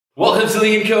Welcome to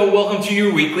LeonCo, welcome to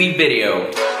your weekly video.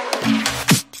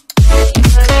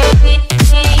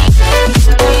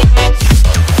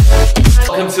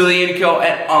 Welcome to LeonCo,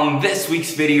 and on this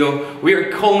week's video, we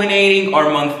are culminating our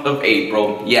month of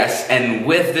April. Yes, and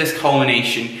with this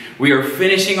culmination, we are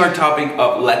finishing our topic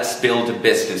of Let's Build a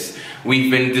Business.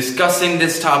 We've been discussing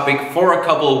this topic for a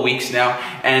couple of weeks now,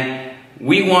 and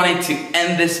we wanted to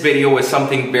end this video with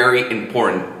something very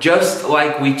important. Just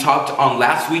like we talked on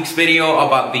last week's video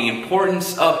about the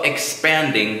importance of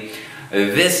expanding,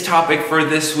 this topic for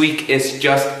this week is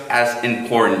just as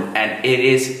important, and it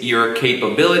is your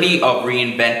capability of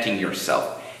reinventing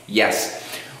yourself. Yes,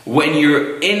 when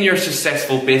you're in your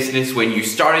successful business, when you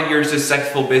started your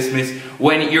successful business,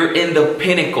 when you're in the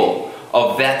pinnacle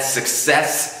of that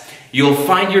success, you'll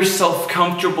find yourself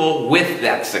comfortable with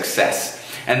that success.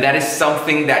 And that is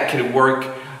something that could work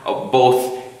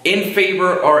both in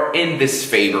favor or in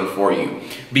disfavor for you,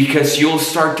 because you'll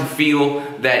start to feel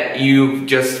that you've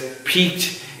just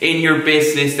peaked in your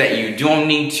business, that you don't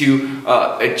need to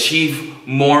achieve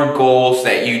more goals,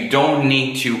 that you don't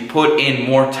need to put in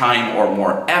more time or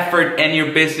more effort in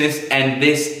your business. And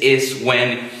this is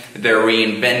when the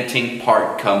reinventing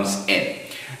part comes in.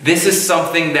 This is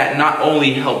something that not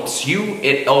only helps you,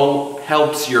 it all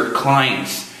helps your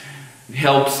clients,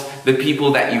 helps the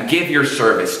people that you give your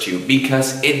service to,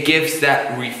 because it gives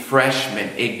that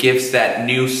refreshment, it gives that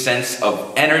new sense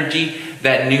of energy,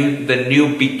 the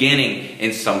new beginning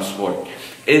in some sort.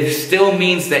 It still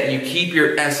means that you keep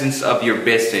your essence of your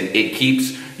business. It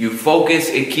keeps you focused,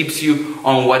 it keeps you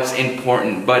on what's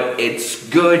important, but it's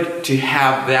good to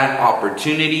have that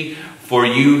opportunity for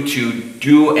you to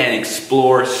do and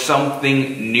explore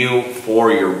something new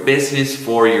for your business,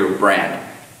 for your brand.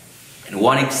 And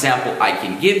one example I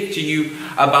can give to you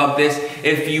about this,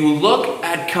 if you look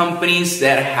at companies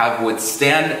that have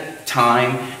withstand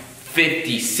time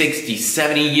 50, 60,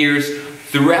 70 years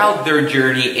throughout their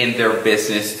journey in their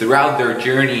business, throughout their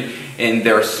journey in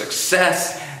their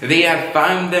success, they have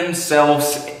found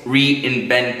themselves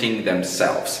reinventing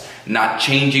themselves. Not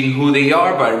changing who they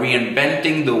are, but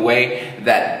reinventing the way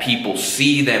that people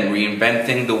see them,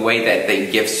 reinventing the way that they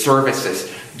give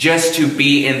services, just to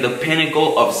be in the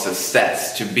pinnacle of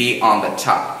success, to be on the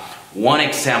top. One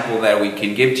example that we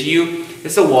can give to you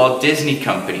is the Walt Disney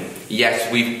Company.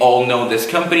 Yes, we've all known this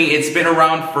company. It's been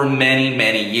around for many,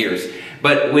 many years.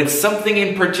 But with something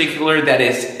in particular that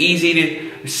is easy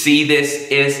to see, this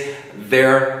is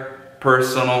their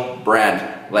personal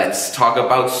brand. Let's talk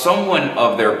about someone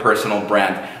of their personal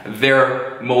brand.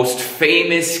 Their most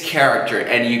famous character,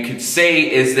 and you could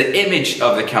say is the image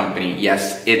of the company.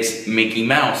 Yes, it's Mickey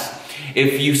Mouse.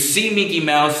 If you see Mickey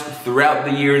Mouse throughout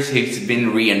the years, he's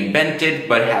been reinvented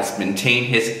but has maintained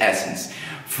his essence.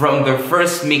 From the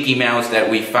first Mickey Mouse that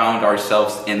we found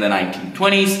ourselves in the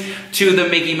 1920s to the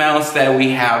Mickey Mouse that we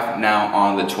have now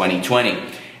on the 2020.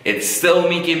 It's still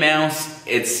Mickey Mouse,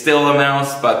 it's still a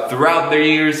mouse, but throughout the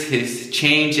years he's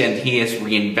changed and he has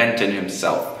reinvented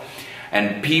himself.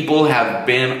 And people have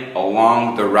been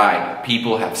along the ride.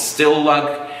 People have still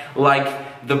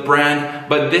liked the brand,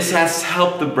 but this has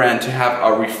helped the brand to have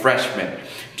a refreshment,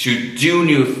 to do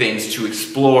new things, to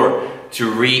explore, to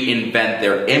reinvent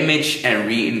their image and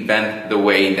reinvent the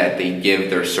way that they give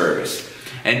their service.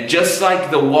 And just like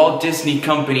the Walt Disney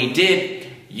Company did,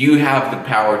 you have the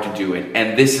power to do it.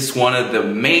 And this is one of the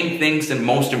main things and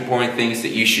most important things that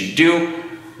you should do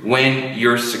when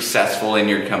you're successful in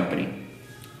your company.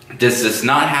 This does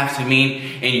not have to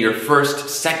mean in your first,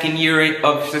 second year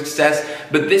of success,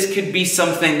 but this could be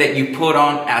something that you put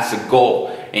on as a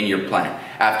goal in your plan.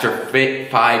 After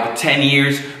 5, 10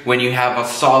 years, when you have a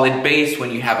solid base,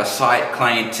 when you have a solid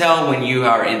clientele, when you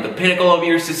are in the pinnacle of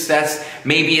your success,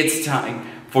 maybe it's time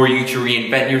for you to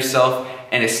reinvent yourself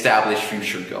and establish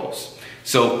future goals.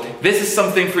 So this is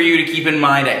something for you to keep in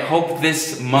mind. I hope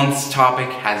this month's topic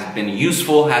has been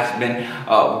useful, has been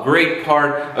a great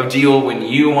part of deal when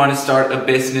you want to start a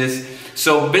business.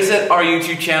 So visit our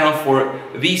YouTube channel for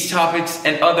these topics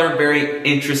and other very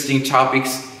interesting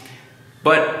topics.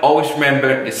 But always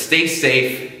remember to stay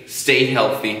safe, stay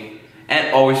healthy,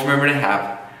 and always remember to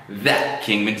have that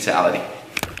king mentality.